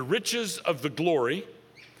 the riches of the glory,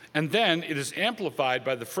 and then it is amplified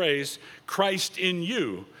by the phrase, Christ in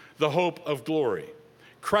you, the hope of glory.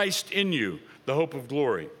 Christ in you, the hope of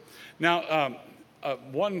glory. Now,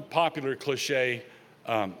 one popular cliche,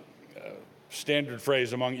 standard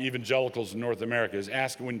phrase among evangelicals in North America is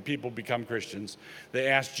when people become Christians, they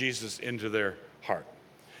ask Jesus into their heart.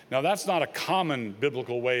 Now, that's not a common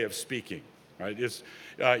biblical way of speaking, right?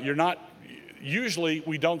 Usually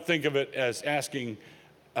we don't think of it as asking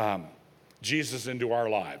Jesus into our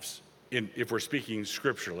lives if we're speaking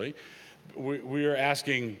scripturally. We are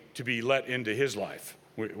asking to be let into his life.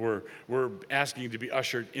 We're asking to be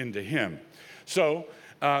ushered into him. So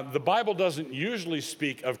the Bible doesn't usually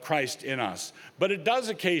speak of Christ in us, but it does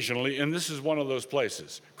occasionally, and this is one of those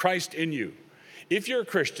places, Christ in you. If you're a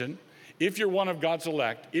Christian, if you're one of God's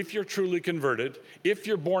elect, if you're truly converted, if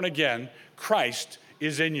you're born again, Christ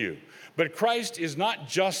is in you. But Christ is not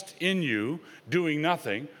just in you doing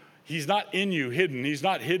nothing. He's not in you hidden. He's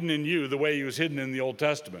not hidden in you the way he was hidden in the Old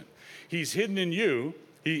Testament. He's hidden in you.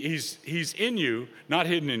 He's in you, not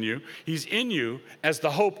hidden in you. He's in you as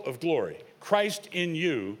the hope of glory. Christ in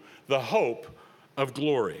you, the hope of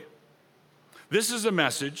glory. This is a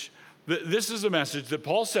message that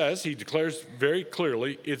Paul says, he declares very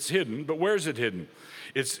clearly, it's hidden. But where is it hidden?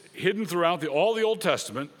 It's hidden throughout all the Old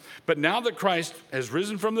Testament, but now that Christ has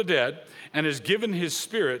risen from the dead and has given his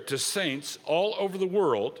Spirit to saints all over the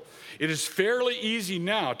world, it is fairly easy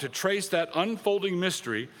now to trace that unfolding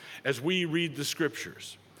mystery as we read the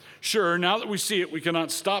Scriptures. Sure, now that we see it, we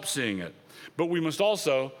cannot stop seeing it, but we must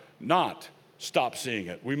also not stop seeing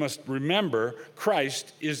it. We must remember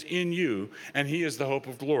Christ is in you, and he is the hope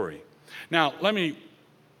of glory. Now, let me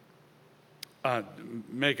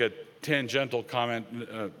make a tangential comment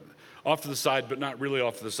off to the side, but not really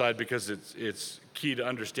off to the side, because it's key to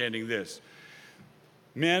understanding this.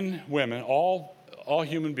 Men, women, all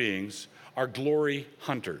human beings are glory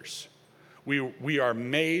hunters. We are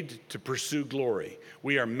made to pursue glory.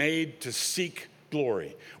 We are made to seek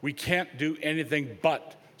glory. We can't do anything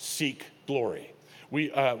but seek glory.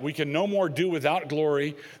 We can no more do without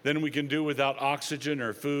glory than we can do without oxygen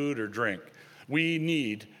or food or drink. We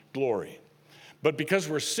need glory. But because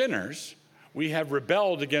we're sinners, we have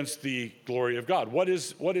rebelled against the glory of God. What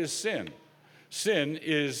is sin? Sin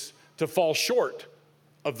is to fall short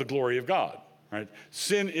of the glory of God, right?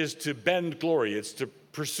 Sin is to bend glory. It's to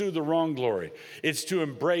pursue the wrong glory. It's to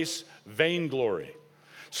embrace vainglory.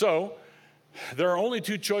 So there are only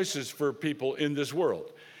 2 choices for people in this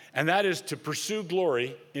world, and that is to pursue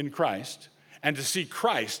glory in Christ and to see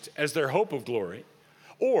Christ as their hope of glory,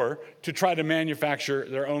 or to try to manufacture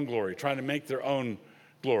their own glory, try to make their own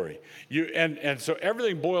glory. And so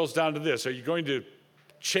everything boils down to this. Are you going to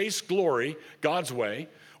chase glory God's way,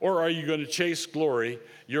 or are you going to chase glory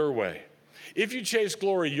your way? If you chase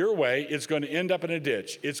glory your way, it's going to end up in a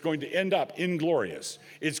ditch. It's going to end up inglorious.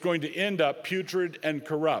 It's going to end up putrid and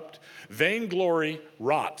corrupt. Vainglory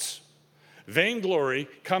rots. Vainglory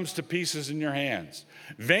comes to pieces in your hands.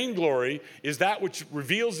 Vainglory is that which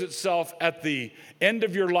reveals itself at the end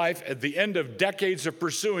of your life, at the end of decades of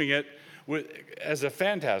pursuing it, as a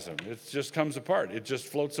phantasm. It just comes apart. It just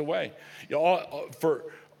floats away. For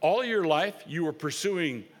all your life, you were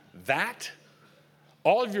pursuing that.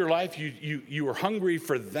 All of your life, you were hungry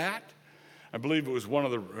for that. I believe it was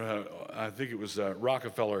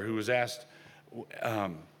Rockefeller who was asked,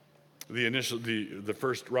 the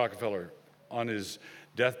first Rockefeller on his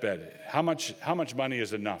deathbed, how much money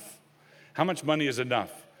is enough? How much money is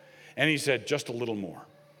enough? And he said, just a little more.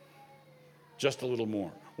 Just a little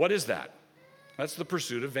more. What is that? That's the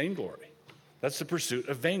pursuit of vainglory. That's the pursuit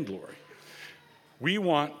of vainglory. We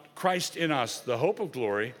want Christ in us, the hope of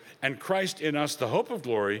glory, and Christ in us, the hope of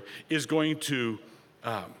glory, is going to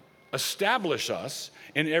establish us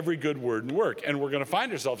in every good word and work. And we're going to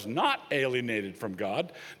find ourselves not alienated from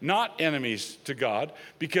God, not enemies to God,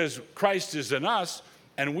 because Christ is in us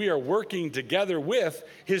and we are working together with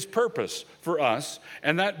his purpose for us.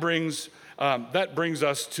 And that brings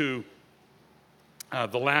us to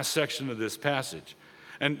the last section of this passage.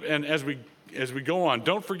 And as we go on,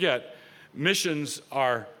 don't forget, missions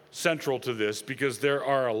are central to this because there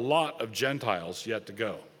are a lot of Gentiles yet to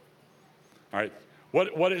go. All right.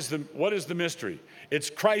 What is the mystery? It's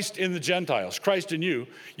Christ in the Gentiles, Christ in you.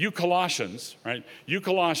 You Colossians, right? You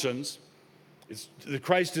Colossians, the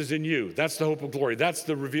Christ is in you. That's the hope of glory. That's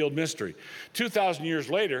the revealed mystery. 2,000 years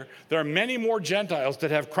later, there are many more Gentiles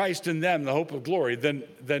that have Christ in them, the hope of glory, than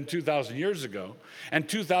 2,000 years ago. And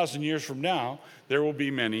 2,000 years from now, there will be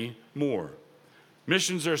many more.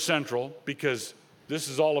 Missions are central because this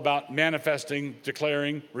is all about manifesting,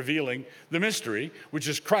 declaring, revealing the mystery, which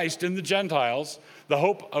is Christ in the Gentiles, the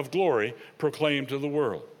hope of glory proclaimed to the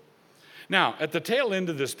world. Now, at the tail end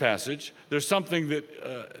of this passage, there's something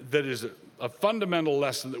that is a fundamental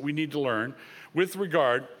lesson that we need to learn with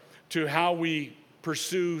regard to how we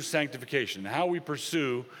pursue sanctification, how we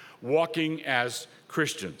walking as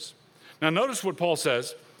Christians. Now, notice what Paul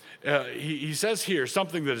says. He says here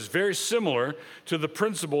something that is very similar to the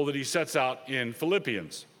principle that he sets out in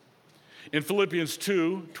Philippians. In Philippians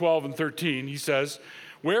 2:12 and 13, he says,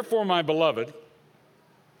 "Wherefore, my beloved,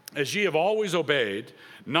 as ye have always obeyed,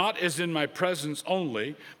 not as in my presence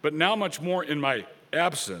only, but now much more in my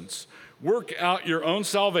absence, work out your own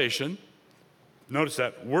salvation." Notice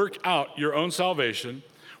that, work out your own salvation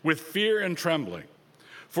with fear and trembling.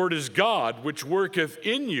 For it is God which worketh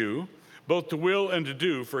in you both to will and to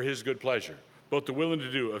do for his good pleasure. Both to will and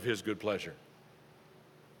to do of his good pleasure.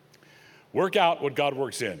 Work out what God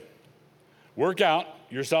works in. Work out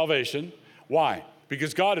your salvation. Why?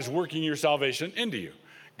 Because God is working your salvation into you.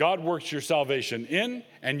 God works your salvation in,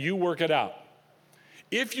 and you work it out.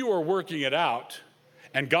 If you are working it out,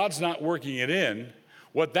 and God's not working it in,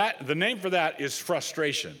 the name for that is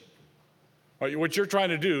frustration. What you're trying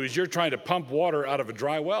to do is you're trying to pump water out of a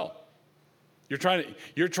dry well. You're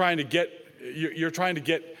trying to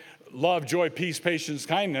get love, joy, peace, patience,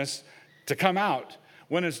 kindness to come out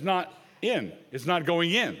when it's not in. It's not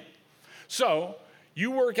going in. So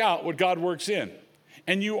you work out what God works in,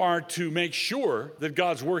 and you are to make sure that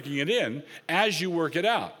God's working it in as you work it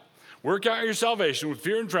out. Work out your salvation with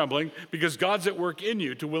fear and trembling, because God's at work in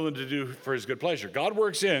you to will and to do for his good pleasure. God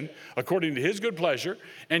works in according to his good pleasure,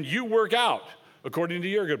 and you work out according to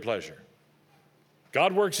your good pleasure.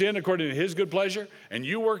 God works in according to his good pleasure, and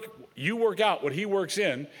you work out what he works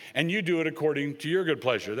in, and you do it according to your good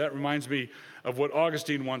pleasure. That reminds me of what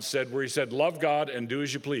Augustine once said, where he said, love God and do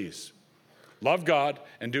as you please. Love God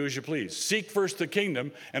and do as you please. Seek first the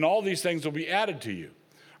kingdom, and all these things will be added to you.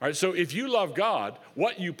 All right, so if you love God,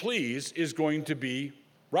 what you please is going to be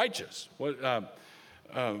righteous.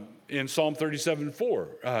 In Psalm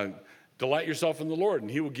 37:4, delight yourself in the Lord,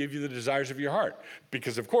 and he will give you the desires of your heart.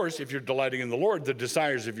 Because, of course, if you're delighting in the Lord, the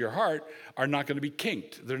desires of your heart are not going to be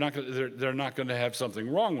kinked. They're not going to have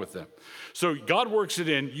something wrong with them. So God works it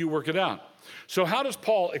in, you work it out. So how does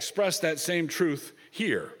Paul express that same truth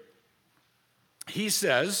here? He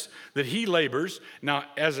says that he labors. Now,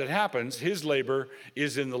 as it happens, his labor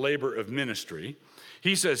is in the labor of ministry.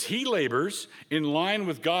 He says he labors in line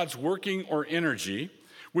with God's working or energy,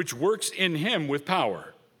 which works in him with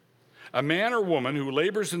power. A man or woman who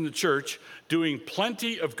labors in the church doing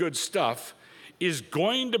plenty of good stuff is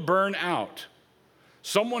going to burn out.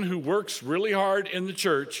 Someone who works really hard in the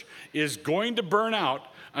church is going to burn out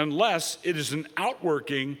unless it is an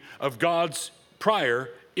outworking of God's prior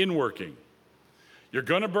inworking. You're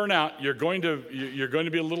going to burn out. You're going to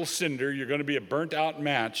be a little cinder. You're going to be a burnt out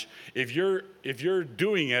match if you're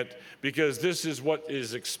doing it because this is what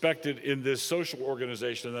is expected in this social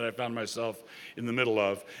organization that I found myself in the middle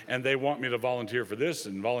of, and they want me to volunteer for this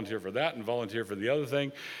and volunteer for that and volunteer for the other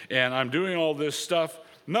thing, and I'm doing all this stuff.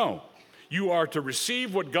 No, you are to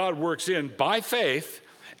receive what God works in by faith,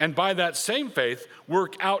 and by that same faith,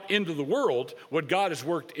 work out into the world what God has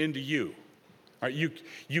worked into you. All right,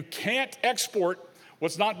 you can't export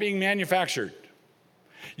what's not being manufactured.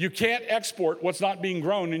 You can't export what's not being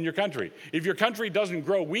grown in your country. If your country doesn't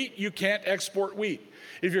grow wheat, you can't export wheat.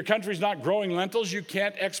 If your country's not growing lentils, you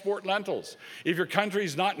can't export lentils. If your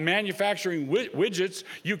country's not manufacturing widgets,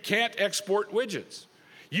 you can't export widgets.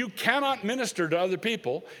 You cannot minister to other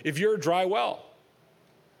people if you're a dry well.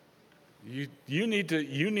 You need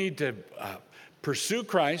to pursue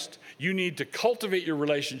Christ. You need to cultivate your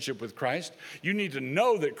relationship with Christ. You need to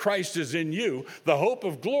know that Christ is in you, the hope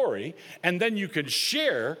of glory, and then you can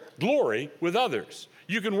share glory with others.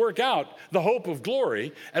 You can work out the hope of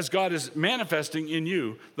glory as God is manifesting in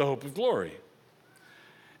you the hope of glory.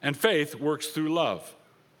 And faith works through love.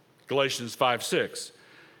 Galatians 5:6.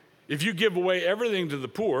 If you give away everything to the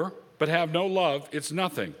poor, but have no love, it's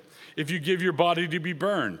nothing. If you give your body to be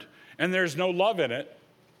burned, and there's no love in it,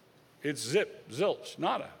 it's zip, zilch,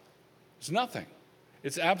 nada. It's nothing.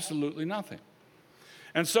 It's absolutely nothing.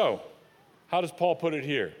 And so, how does Paul put it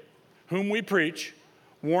here? Whom we preach,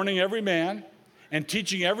 warning every man, and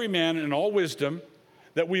teaching every man in all wisdom,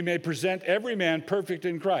 that we may present every man perfect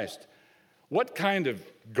in Christ. What kind of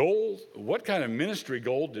goal, what kind of ministry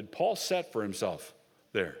goal did Paul set for himself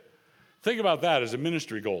there? Think about that as a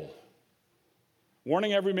ministry goal.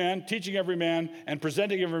 Warning every man, teaching every man, and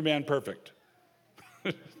presenting every man perfect.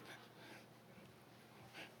 A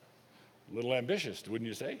little ambitious, wouldn't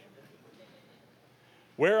you say?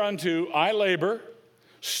 Whereunto I labor,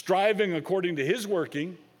 striving according to his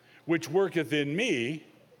working, which worketh in me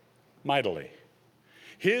mightily.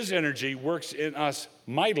 His energy works in us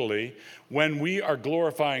mightily when we are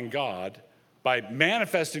glorifying God by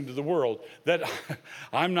manifesting to the world that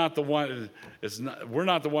I'm not the one, we're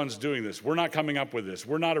not the ones doing this. We're not coming up with this.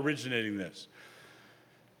 We're not originating this.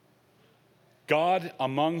 God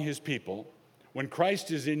among his people, when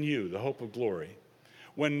Christ is in you, the hope of glory,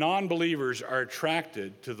 when non-believers are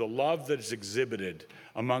attracted to the love that is exhibited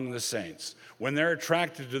among the saints, when they're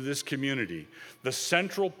attracted to this community, the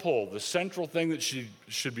central pull, the central thing that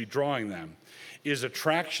should be drawing them is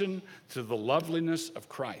attraction to the loveliness of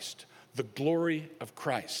Christ, the glory of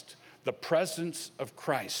Christ, the presence of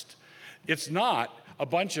Christ. It's not a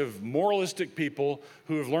bunch of moralistic people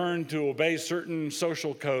who have learned to obey certain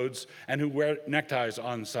social codes and who wear neckties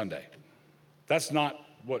on Sunday. That's not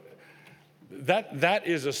what, that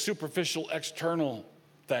is a superficial external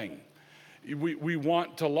thing. We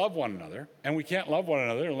want to love one another, and we can't love one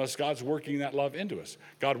another unless God's working that love into us.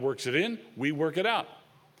 God works it in, we work it out.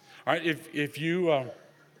 All right, if you,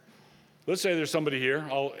 let's say there's somebody here,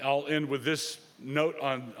 I'll end with this note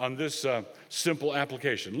on this simple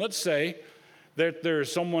application. Let's say that there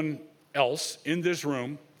is someone else in this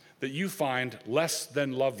room that you find less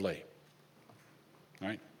than lovely,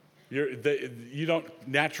 right? You don't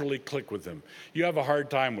naturally click with them. You have a hard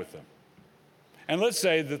time with them. And let's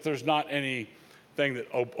say that there's not anything that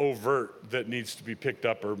overt that needs to be picked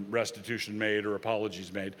up or restitution made or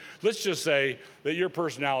apologies made. Let's just say that your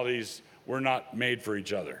personalities were not made for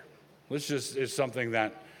each other. It's something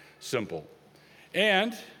that simple.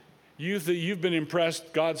 And you've been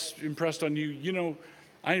impressed, God's impressed on you, you know,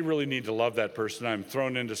 I really need to love that person. I'm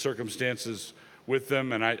thrown into circumstances with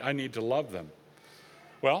them and I need to love them.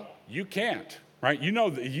 Well, you can't, right? You know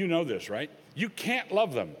this, right? You can't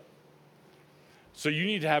love them. So you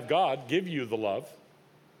need to have God give you the love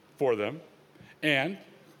for them and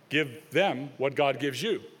give them what God gives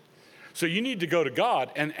you. So you need to go to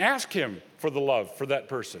God and ask him for the love for that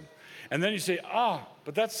person. And then you say,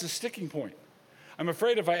 but that's the sticking point. I'm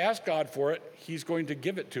afraid if I ask God for it, he's going to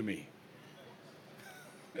give it to me.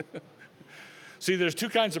 See, there's two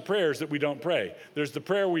kinds of prayers that we don't pray. There's the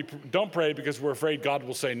prayer we don't pray because we're afraid God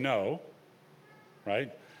will say no,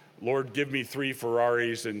 right? Lord, give me 3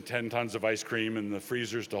 Ferraris and 10 tons of ice cream and the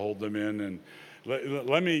freezers to hold them in, and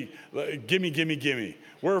gimme.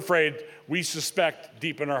 We're afraid, we suspect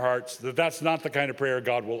deep in our hearts that that's not the kind of prayer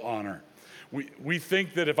God will honor. We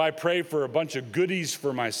think that if I pray for a bunch of goodies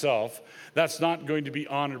for myself, that's not going to be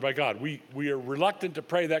honored by God. We are reluctant to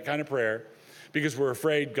pray that kind of prayer because we're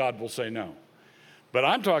afraid God will say no. But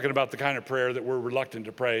I'm talking about the kind of prayer that we're reluctant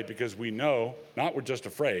to pray because we know, not we're just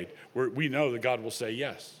afraid, we know that God will say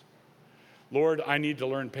yes. Lord, I need to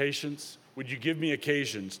learn patience. Would you give me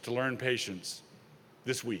occasions to learn patience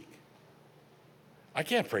this week? I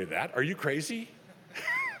can't pray that. Are you crazy?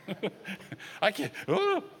 I can't.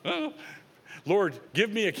 Lord,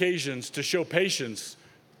 give me occasions to show patience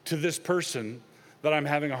to this person that I'm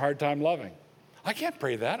having a hard time loving. I can't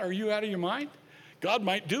pray that. Are you out of your mind? God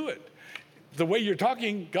might do it. The way you're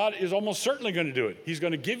talking, God is almost certainly going to do it. He's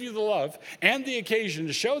going to give you the love and the occasion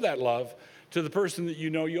to show that love to the person that you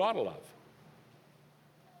know you ought to love.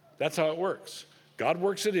 That's how it works. God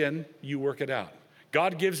works it in, you work it out.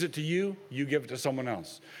 God gives it to you, you give it to someone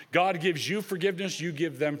else. God gives you forgiveness, you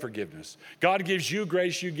give them forgiveness. God gives you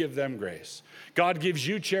grace, you give them grace. God gives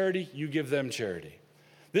you charity, you give them charity.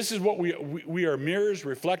 This is what we are: mirrors,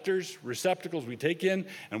 reflectors, receptacles. We take in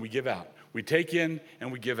and we give out. We take in and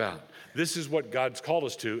we give out. This is what God's called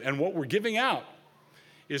us to. And what we're giving out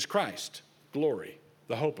is Christ, glory,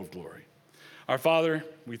 the hope of glory. Our Father,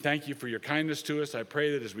 we thank you for your kindness to us. I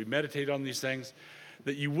pray that as we meditate on these things,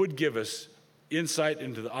 that you would give us insight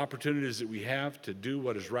into the opportunities that we have to do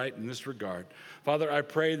what is right in this regard. Father, I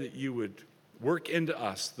pray that you would work into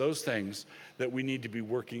us those things that we need to be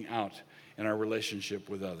working out in our relationship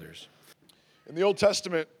with others. In the Old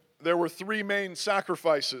Testament, there were three main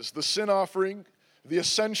sacrifices: the sin offering, the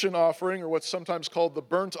ascension offering, or what's sometimes called the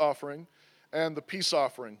burnt offering, and the peace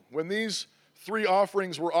offering. When these three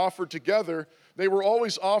offerings were offered together, they were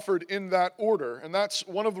always offered in that order. And that's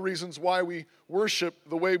one of the reasons why we worship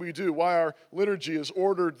the way we do, why our liturgy is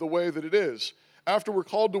ordered the way that it is. After we're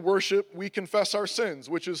called to worship, we confess our sins,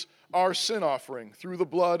 which is our sin offering through the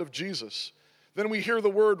blood of Jesus. Then we hear the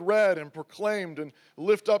word read and proclaimed and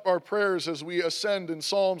lift up our prayers as we ascend in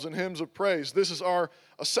psalms and hymns of praise. This is our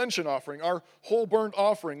ascension offering, our whole burnt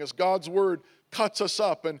offering, as God's word cuts us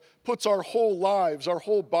up and puts our whole lives, our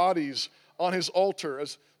whole bodies on his altar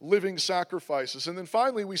as living sacrifices. And then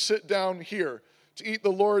finally, we sit down here to eat the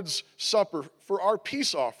Lord's Supper for our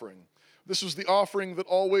peace offering. This was the offering that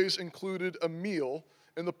always included a meal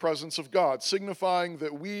in the presence of God, signifying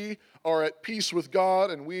that we are at peace with God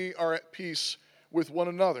and we are at peace with one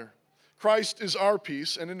another. Christ is our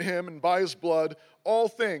peace, and in him and by his blood, all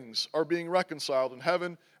things are being reconciled in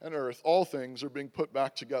heaven and earth. All things are being put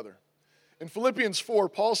back together. In Philippians 4,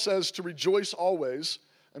 Paul says to rejoice always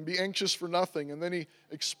and be anxious for nothing, and then he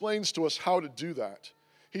explains to us how to do that.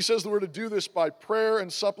 He says that we're to do this by prayer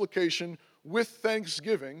and supplication with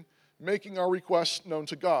thanksgiving, making our requests known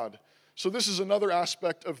to God. So this is another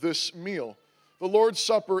aspect of this meal. The Lord's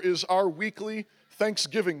Supper is our weekly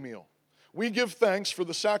thanksgiving meal. We give thanks for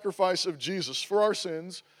the sacrifice of Jesus for our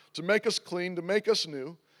sins, to make us clean, to make us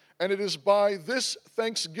new, and it is by this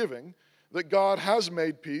thanksgiving that God has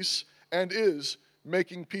made peace and is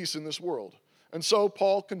making peace in this world. And so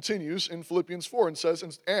Paul continues in Philippians 4 and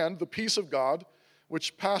says, and the peace of God,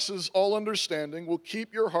 which passes all understanding, will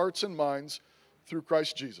keep your hearts and minds through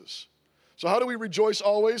Christ Jesus. So how do we rejoice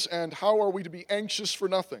always, and how are we to be anxious for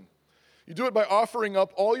nothing? You do it by offering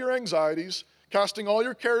up all your anxieties, casting all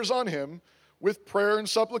your cares on him, with prayer and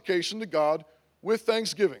supplication to God, with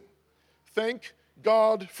thanksgiving. Thank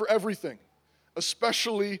God for everything,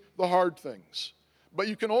 especially the hard things. But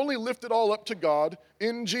you can only lift it all up to God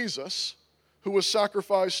in Jesus, who was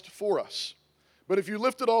sacrificed for us. But if you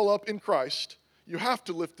lift it all up in Christ, you have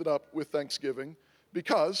to lift it up with thanksgiving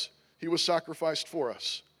because he was sacrificed for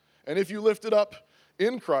us. And if you lift it up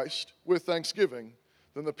in Christ with thanksgiving,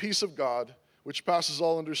 then the peace of God, which passes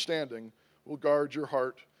all understanding, will guard your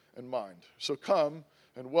heart and mind. So come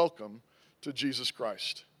and welcome to Jesus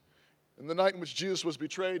Christ. In the night in which Jesus was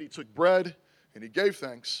betrayed, he took bread and he gave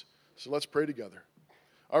thanks. So let's pray together.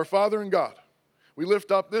 Our Father and God, we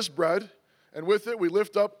lift up this bread, and with it we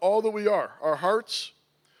lift up all that we are, our hearts,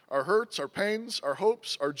 our hurts, our pains, our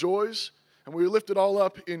hopes, our joys, and we lift it all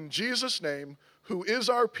up in Jesus' name, who is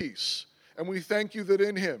our peace. And we thank you that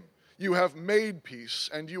in him you have made peace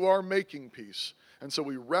and you are making peace. And so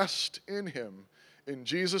we rest in him. In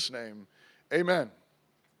Jesus' name, amen.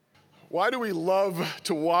 Why do we love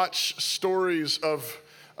to watch stories of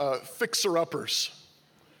fixer-uppers?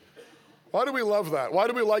 Why do we love that? Why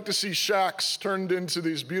do we like to see shacks turned into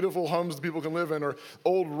these beautiful homes that people can live in, or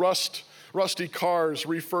old rusty cars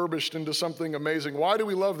refurbished into something amazing? Why do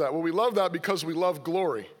we love that? Well, we love that because we love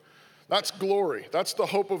glory. That's glory. That's the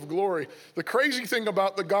hope of glory. The crazy thing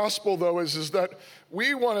about the gospel, though, is that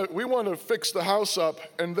we want to fix the house up,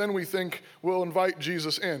 and then we think we'll invite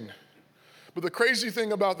Jesus in. But the crazy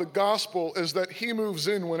thing about the gospel is that he moves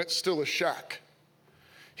in when it's still a shack.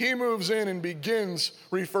 He moves in and begins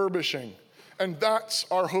refurbishing. And that's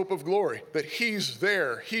our hope of glory, that he's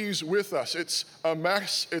there, he's with us. It's a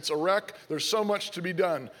mess, it's a wreck, there's so much to be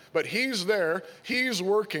done. But he's there, he's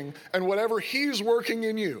working, and whatever he's working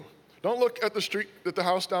in you, don't look at the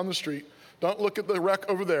house down the street, don't look at the wreck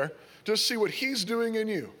over there, just see what he's doing in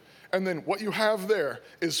you. And then what you have there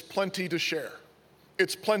is plenty to share.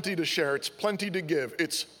 It's plenty to share, it's plenty to give,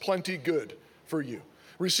 it's plenty good for you.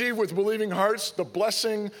 Receive with believing hearts the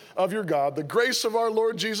blessing of your God, the grace of our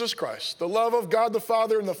Lord Jesus Christ, the love of God the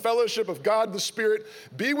Father, and the fellowship of God the Spirit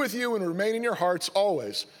be with you and remain in your hearts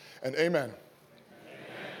always. And amen.